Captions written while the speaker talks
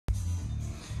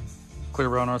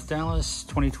Clearbrow, North Dallas,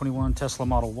 2021 Tesla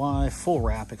Model Y, full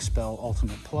wrap Xpel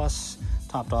Ultimate Plus,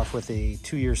 topped off with a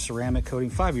 2-year ceramic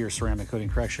coating, 5-year ceramic coating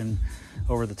correction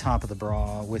over the top of the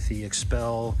bra with the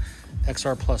Xpel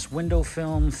XR Plus window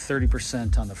film,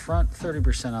 30% on the front,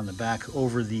 30% on the back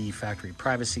over the factory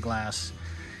privacy glass.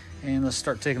 And let's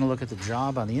start taking a look at the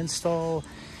job on the install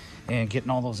and getting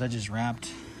all those edges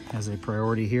wrapped as a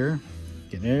priority here.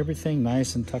 Getting everything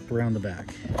nice and tucked around the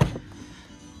back.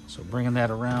 So bringing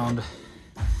that around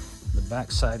the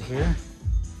back side here,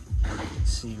 you can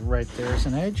see right there's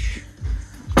an edge.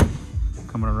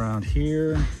 Coming around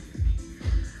here,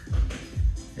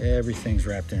 everything's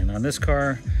wrapped in. On this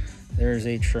car, there's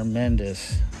a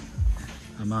tremendous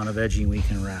amount of edging we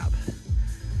can wrap.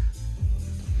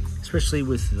 Especially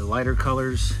with the lighter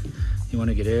colors, you want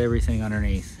to get everything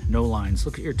underneath. No lines.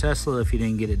 Look at your Tesla if you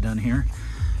didn't get it done here.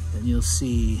 Then you'll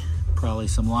see probably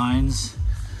some lines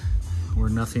where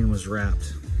nothing was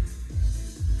wrapped.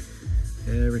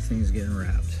 Everything's getting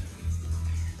wrapped.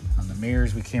 On the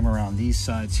mirrors, we came around these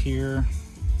sides here.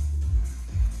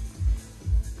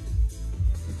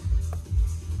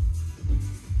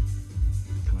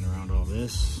 Coming around all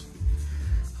this.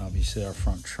 Obviously our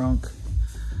front trunk.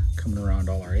 Coming around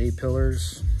all our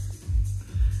A-pillars.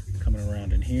 Coming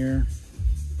around in here.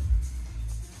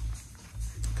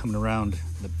 Coming around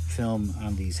the film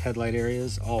on these headlight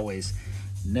areas. Always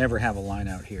never have a line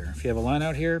out here. If you have a line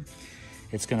out here,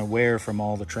 it's going to wear from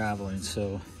all the traveling.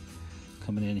 So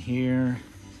coming in here,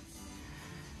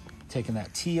 taking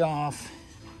that T off,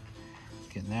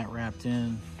 getting that wrapped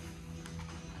in.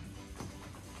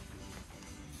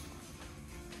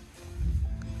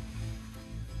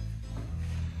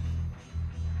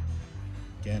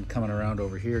 Again, coming around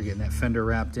over here, getting that fender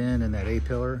wrapped in and that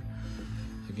A-pillar.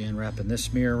 Again, wrapping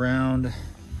this mirror around.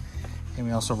 And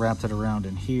we also wrapped it around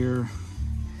in here.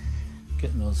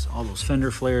 Getting all those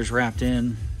fender flares wrapped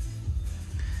in.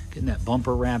 Getting that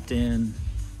bumper wrapped in.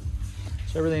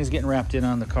 So everything's getting wrapped in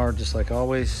on the car just like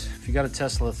always. If you got a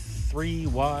Tesla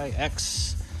 3Y,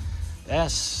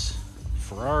 S,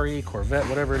 Ferrari, Corvette,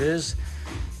 whatever it is,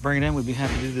 bring it in. We'd be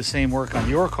happy to do the same work on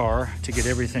your car to get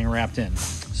everything wrapped in.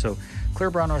 So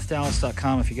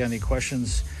clearbrownorthdallas.com if you got any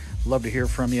questions. Love to hear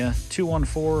from you.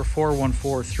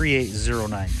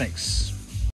 214-414-3809. Thanks.